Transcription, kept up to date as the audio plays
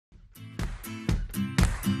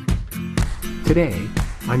Today,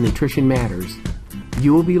 on Nutrition Matters,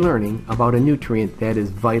 you will be learning about a nutrient that is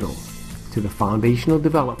vital to the foundational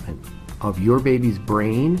development of your baby's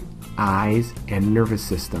brain, eyes, and nervous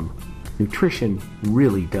system. Nutrition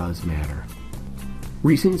really does matter.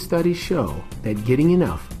 Recent studies show that getting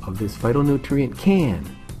enough of this vital nutrient can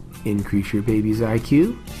increase your baby's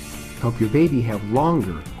IQ, help your baby have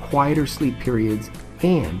longer, quieter sleep periods,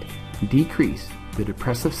 and decrease the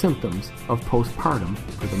depressive symptoms of postpartum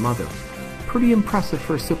for the mother. Pretty impressive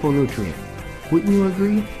for a simple nutrient, wouldn't you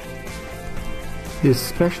agree? This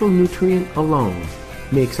special nutrient alone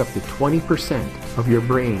makes up to 20% of your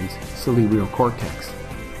brain's cerebral cortex.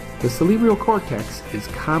 The cerebral cortex is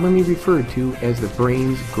commonly referred to as the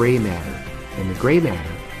brain's gray matter, and the gray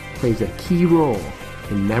matter plays a key role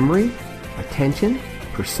in memory, attention,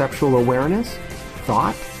 perceptual awareness,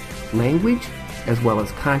 thought, language, as well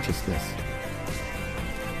as consciousness.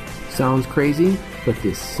 Sounds crazy, but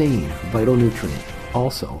this same vital nutrient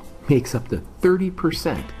also makes up to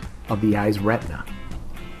 30% of the eye's retina.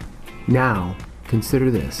 Now,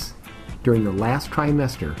 consider this. During the last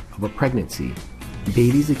trimester of a pregnancy,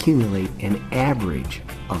 babies accumulate an average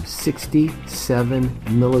of 67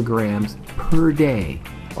 milligrams per day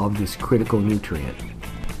of this critical nutrient.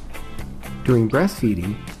 During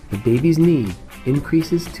breastfeeding, the baby's need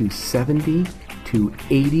increases to 70 to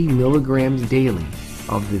 80 milligrams daily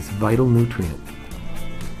of this vital nutrient.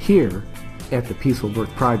 Here, at the Peaceful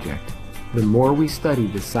Birth Project, the more we study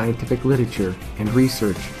the scientific literature and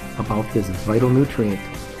research about this vital nutrient,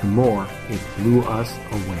 the more it blew us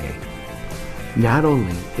away. Not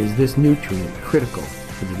only is this nutrient critical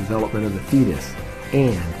for the development of the fetus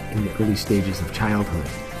and in the early stages of childhood,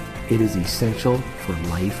 it is essential for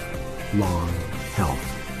lifelong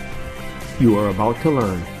health. You are about to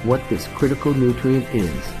learn what this critical nutrient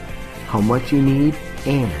is, how much you need,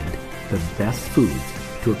 and the best foods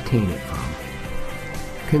to obtain it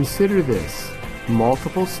from. Consider this.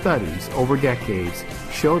 Multiple studies over decades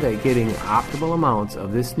show that getting optimal amounts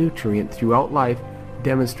of this nutrient throughout life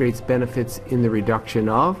demonstrates benefits in the reduction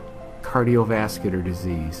of cardiovascular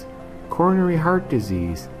disease, coronary heart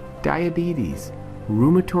disease, diabetes,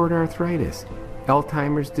 rheumatoid arthritis,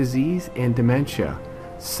 Alzheimer's disease and dementia,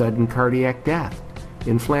 sudden cardiac death,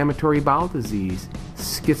 inflammatory bowel disease,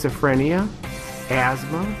 schizophrenia,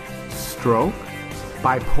 asthma, stroke,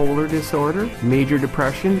 bipolar disorder, major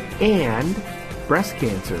depression, and breast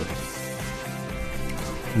cancer.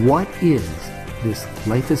 What is this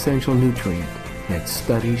life-essential nutrient that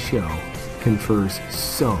studies show confers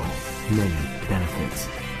so many benefits?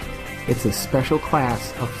 It's a special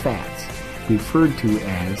class of fats referred to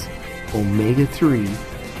as Omega-3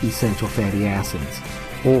 essential fatty acids,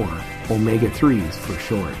 or Omega-3s for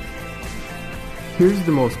short. Here's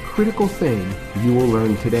the most critical thing you will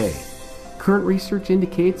learn today. Current research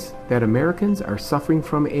indicates that Americans are suffering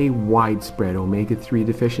from a widespread omega-3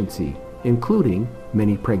 deficiency, including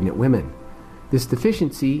many pregnant women. This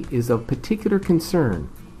deficiency is of particular concern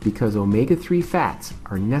because omega-3 fats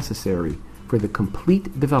are necessary for the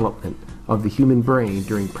complete development of the human brain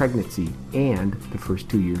during pregnancy and the first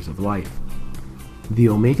 2 years of life. The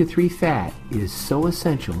omega-3 fat is so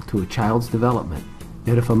essential to a child's development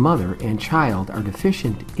that if a mother and child are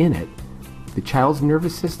deficient in it, the child's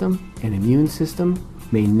nervous system and immune system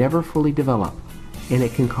may never fully develop, and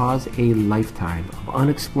it can cause a lifetime of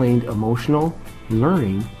unexplained emotional,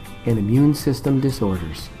 learning, and immune system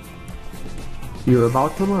disorders. You're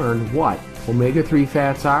about to learn what omega-3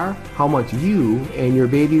 fats are, how much you and your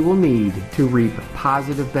baby will need to reap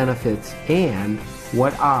positive benefits, and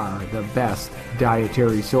what are the best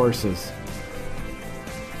dietary sources.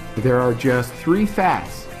 There are just 3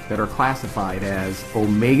 fats that are classified as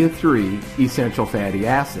omega-3 essential fatty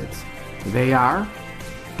acids. They are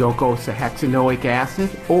docosahexaenoic acid,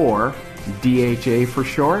 or DHA for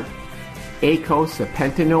short,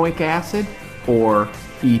 eicosapentaenoic acid, or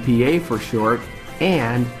EPA for short,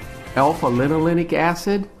 and alpha-linolenic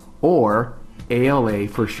acid, or ALA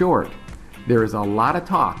for short. There is a lot of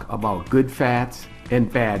talk about good fats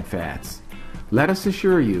and bad fats. Let us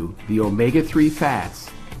assure you the omega-3 fats,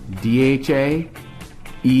 DHA,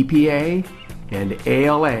 EPA, and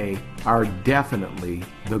ALA are definitely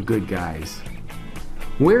the good guys.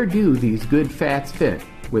 Where do these good fats fit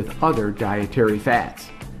with other dietary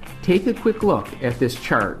fats? Take a quick look at this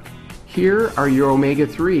chart. Here are your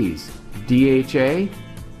omega-3s, DHA,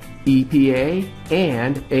 EPA,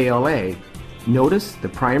 and ALA. Notice the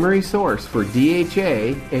primary source for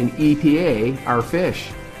DHA and EPA are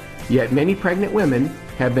fish. Yet many pregnant women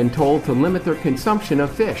have been told to limit their consumption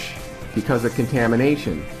of fish because of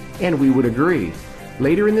contamination, and we would agree.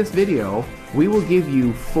 Later in this video, we will give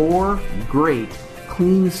you 4 great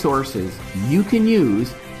clean sources you can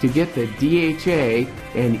use to get the DHA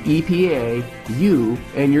and EPA you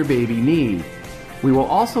and your baby need. We will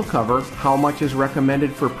also cover how much is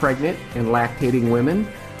recommended for pregnant and lactating women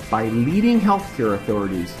by leading healthcare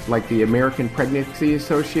authorities like the American Pregnancy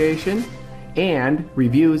Association and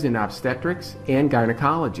reviews in obstetrics and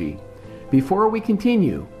gynecology. Before we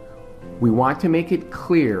continue, we want to make it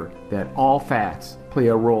clear that all fats play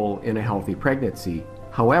a role in a healthy pregnancy.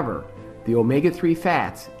 However, the omega-3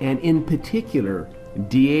 fats, and in particular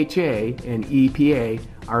DHA and EPA,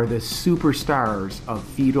 are the superstars of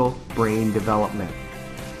fetal brain development.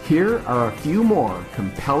 Here are a few more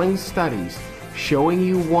compelling studies showing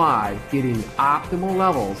you why getting optimal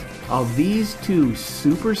levels of these two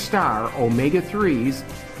superstar omega-3s,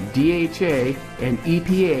 DHA and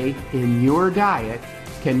EPA, in your diet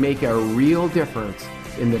can make a real difference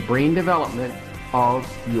in the brain development of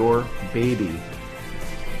your baby.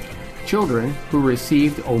 Children who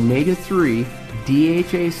received omega-3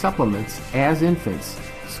 DHA supplements as infants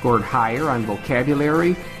scored higher on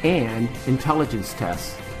vocabulary and intelligence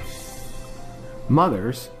tests.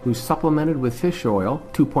 Mothers who supplemented with fish oil,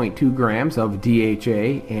 2.2 grams of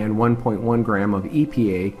DHA and 1.1 gram of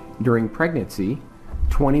EPA during pregnancy,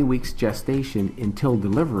 20 weeks gestation until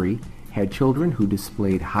delivery, had children who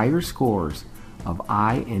displayed higher scores of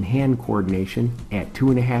eye and hand coordination at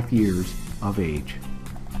 2.5 years of age.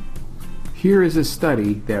 Here is a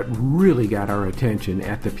study that really got our attention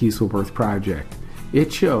at the Peaceful Birth Project.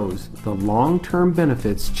 It shows the long-term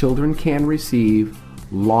benefits children can receive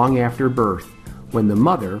long after birth when the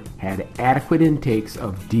mother had adequate intakes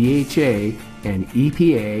of DHA and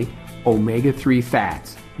EPA omega-3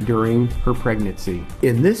 fats during her pregnancy.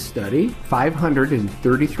 In this study,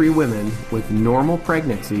 533 women with normal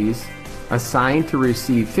pregnancies assigned to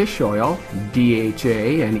receive fish oil,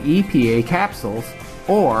 DHA and EPA capsules,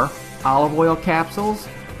 or olive oil capsules,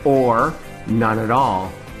 or none at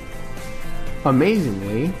all.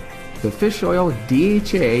 Amazingly, the fish oil,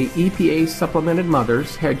 DHA, EPA supplemented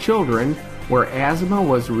mothers had children where asthma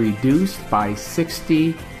was reduced by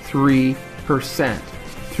 63%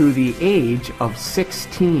 through the age of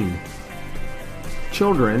 16.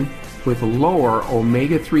 Children with lower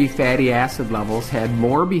omega-3 fatty acid levels had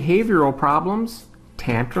more behavioral problems,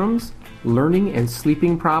 tantrums, learning and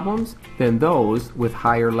sleeping problems than those with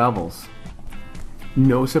higher levels.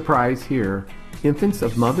 No surprise here, infants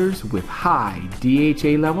of mothers with high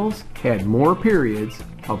DHA levels had more periods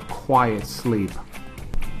of quiet sleep.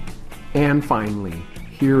 And finally,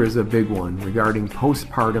 here is a big one regarding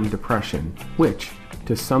postpartum depression, which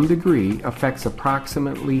to some degree affects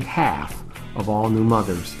approximately half of all new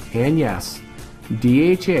mothers. And yes,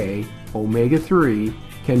 DHA omega-3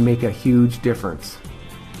 can make a huge difference.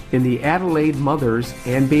 In the Adelaide Mothers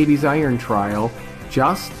and Babies Iron trial,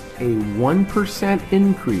 just a 1%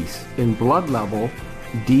 increase in blood level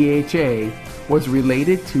DHA was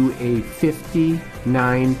related to a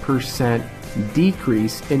 59%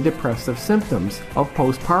 decrease in depressive symptoms of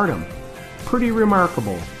postpartum. Pretty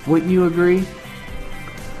remarkable, wouldn't you agree?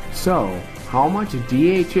 So, how much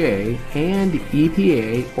DHA and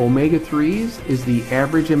EPA omega-3s is the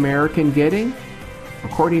average American getting?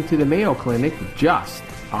 According to the Mayo Clinic, just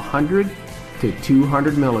 100 to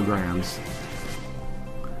 200 milligrams.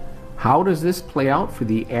 How does this play out for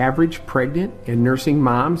the average pregnant and nursing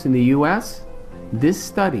moms in the U.S.? This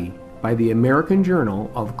study by the American Journal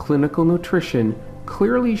of Clinical Nutrition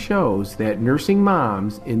clearly shows that nursing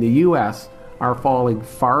moms in the U.S. are falling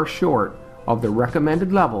far short of the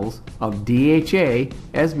recommended levels of DHA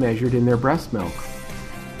as measured in their breast milk.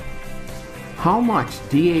 How much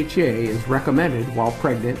DHA is recommended while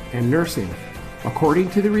pregnant and nursing? According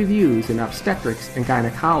to the reviews in obstetrics and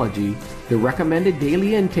gynecology, the recommended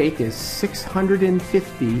daily intake is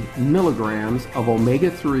 650 milligrams of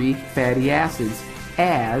omega-3 fatty acids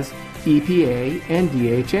as EPA and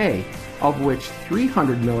DHA, of which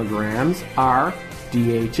 300 milligrams are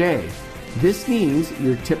DHA. This means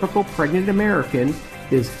your typical pregnant American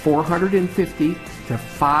is 450 to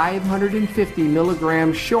 550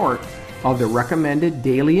 milligrams short of the recommended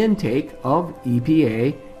daily intake of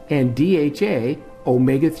EPA and DHA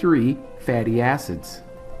omega-3 fatty acids.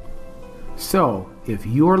 So, if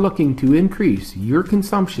you are looking to increase your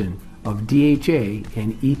consumption of DHA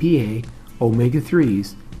and EPA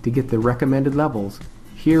omega-3s to get the recommended levels,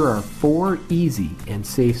 here are 4 easy and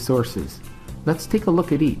safe sources. Let's take a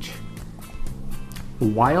look at each.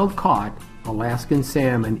 Wild-caught Alaskan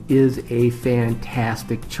salmon is a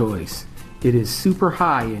fantastic choice. It is super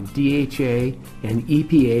high in DHA and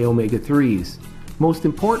EPA omega-3s. Most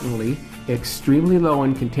importantly, extremely low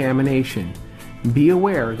in contamination. Be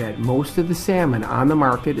aware that most of the salmon on the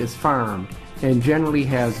market is farmed, and generally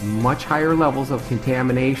has much higher levels of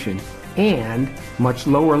contamination and much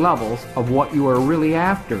lower levels of what you are really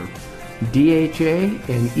after, DHA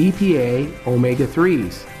and EPA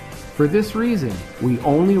omega-3s. For this reason, we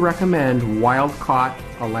only recommend wild-caught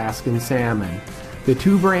Alaskan salmon. The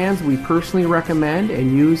two brands we personally recommend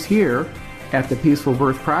and use here at the Peaceful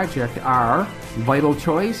Birth Project are Vital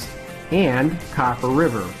Choice and Copper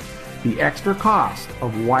River. The extra cost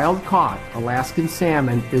of wild-caught Alaskan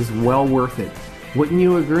salmon is well worth it. Wouldn't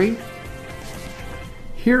you agree?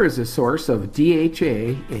 Here is a source of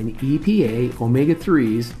DHA and EPA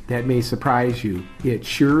omega-3s that may surprise you. It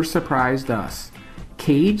sure surprised us.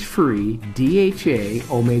 Cage-free DHA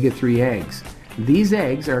omega-3 eggs. These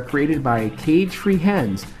eggs are created by cage-free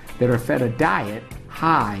hens that are fed a diet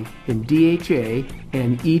high in DHA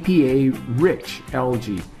and EPA-rich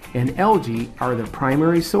algae, and algae are the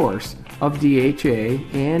primary source of DHA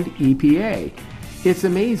and EPA. It's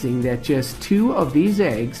amazing that just 2 of these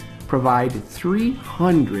eggs provide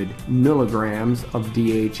 300 milligrams of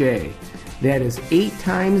DHA. That is 8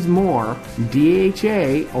 times more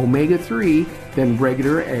DHA omega-3 than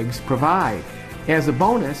regular eggs provide. As a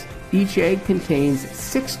bonus, each egg contains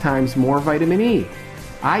 6 times more vitamin E.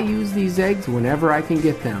 I use these eggs whenever I can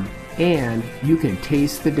get them, and you can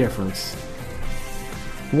taste the difference.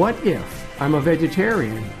 What if I'm a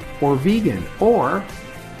vegetarian or vegan, or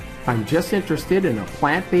I'm just interested in a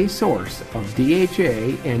plant-based source of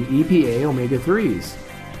DHA and EPA omega-3s?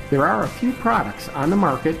 There are a few products on the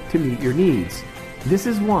market to meet your needs. This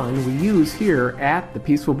is one we use here at the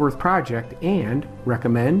Peaceful Birth Project and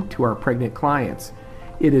recommend to our pregnant clients.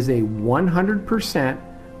 It is a 100%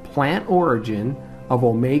 plant origin of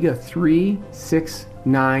omega-3, 6,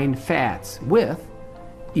 9 fats with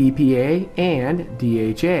EPA and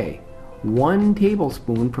DHA. 1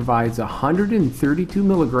 tablespoon provides 132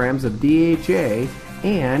 milligrams of DHA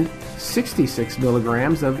and 66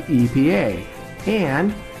 milligrams of EPA,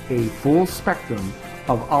 and a full spectrum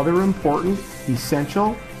of other important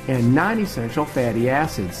essential and non-essential fatty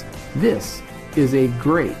acids. This is a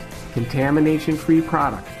great contamination-free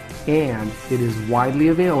product, and it is widely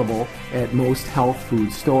available at most health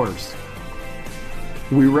food stores.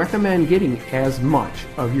 We recommend getting as much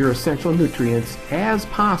of your essential nutrients as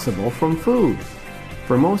possible from food.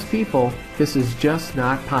 For most people, this is just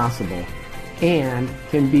not possible and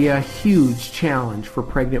can be a huge challenge for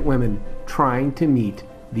pregnant women trying to meet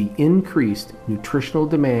the increased nutritional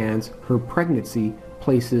demands her pregnancy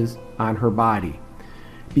places on her body.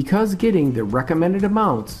 Because getting the recommended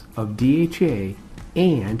amounts of DHA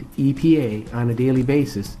and EPA on a daily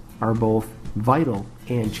basis are both vital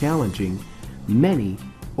and challenging, many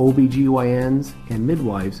OBGYNs and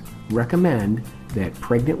midwives recommend that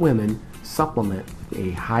pregnant women supplement with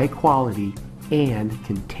a high-quality and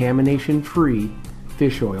contamination-free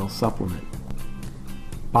fish oil supplement.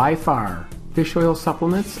 By far, fish oil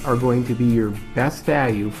supplements are going to be your best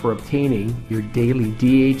value for obtaining your daily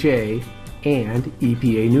DHA and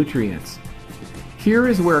EPA nutrients. Here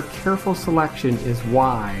is where careful selection is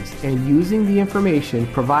wise, and using the information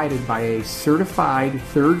provided by a certified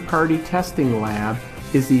third-party testing lab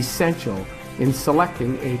is essential in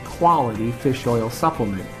selecting a quality fish oil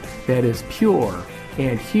supplement that is pure,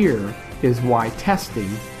 and here is why testing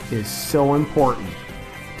is so important.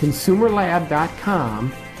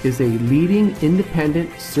 ConsumerLab.com is a leading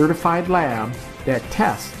independent certified lab that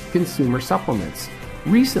tests consumer supplements.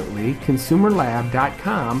 Recently,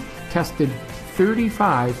 ConsumerLab.com tested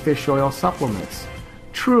 35 fish oil supplements.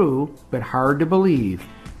 True, but hard to believe,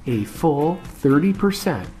 a full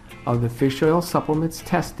 30% of the fish oil supplements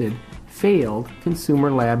tested failed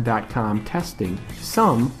ConsumerLab.com testing,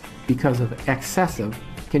 some because of excessive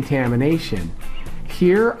contamination.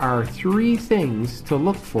 Here are 3 things to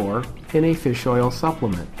look for in a fish oil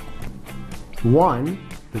supplement. 1.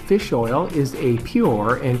 The fish oil is a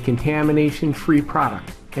pure and contamination-free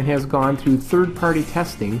product and has gone through third-party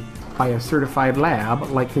testing by a certified lab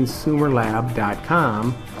like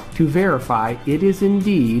ConsumerLab.com to verify it is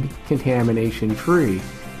indeed contamination-free.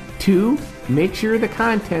 2. Make sure the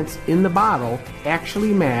contents in the bottle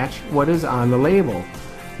actually match what is on the label.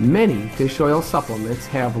 Many fish oil supplements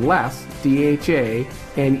have less DHA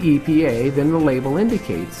and EPA than the label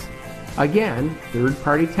indicates. Again,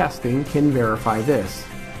 third-party testing can verify this.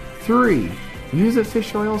 3. Use a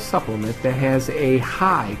fish oil supplement that has a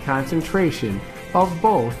high concentration of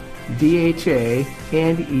both DHA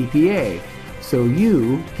and EPA, so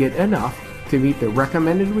you get enough to meet the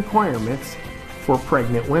recommended requirements for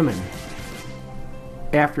pregnant women.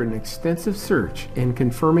 After an extensive search and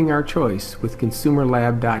confirming our choice with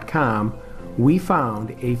ConsumerLab.com, we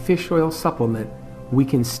found a fish oil supplement we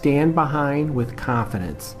can stand behind with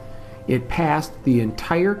confidence. It passed the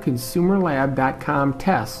entire ConsumerLab.com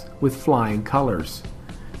tests with flying colors.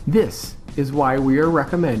 This is why we are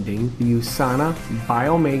recommending the USANA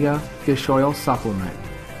Biomega Fish Oil Supplement.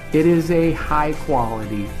 It is a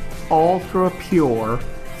high-quality, ultra-pure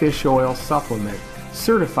fish oil supplement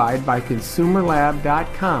certified by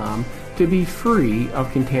ConsumerLab.com to be free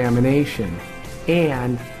of contamination.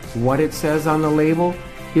 And what it says on the label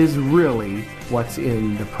is really what's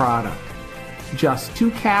in the product. Just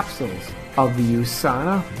 2 capsules of the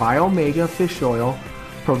USANA Biomega Fish Oil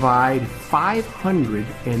provide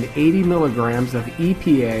 580 milligrams of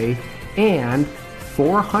EPA and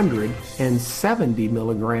 470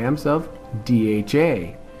 milligrams of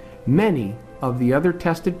DHA. Many of the other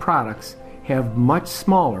tested products have much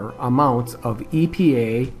smaller amounts of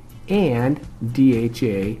EPA and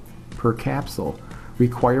DHA per capsule,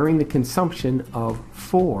 requiring the consumption of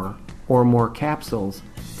 4 or more capsules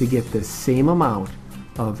to get the same amount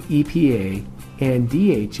of EPA and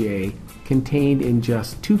DHA contained in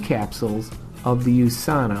just 2 capsules of the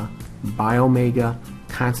USANA Biomega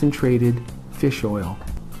Concentrated Fish Oil.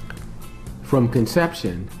 From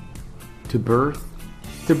conception to birth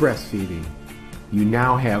to breastfeeding, you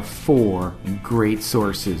now have 4 great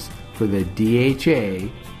sources for the DHA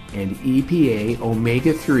and EPA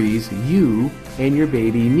Omega-3s you and your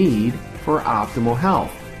baby need for optimal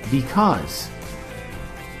health, because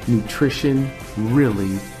nutrition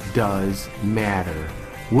really does matter.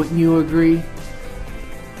 Wouldn't you agree?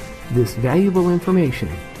 This valuable information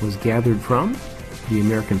was gathered from the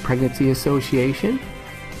American Pregnancy Association,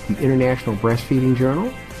 the International Breastfeeding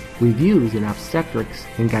Journal, Reviews in Obstetrics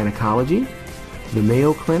and Gynecology, the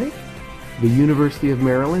Mayo Clinic, the University of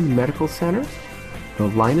Maryland Medical Center, the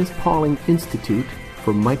Linus Pauling Institute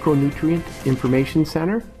for Micronutrient Information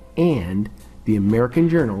Center, and the American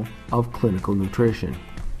Journal of Clinical Nutrition.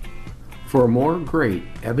 For more great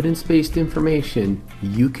evidence-based information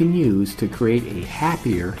you can use to create a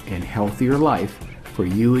happier and healthier life for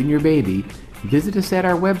you and your baby, visit us at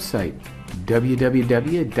our website,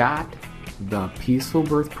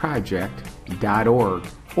 www.thepeacefulbirthproject.org,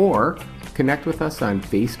 or connect with us on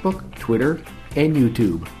Facebook, Twitter, and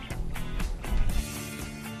YouTube.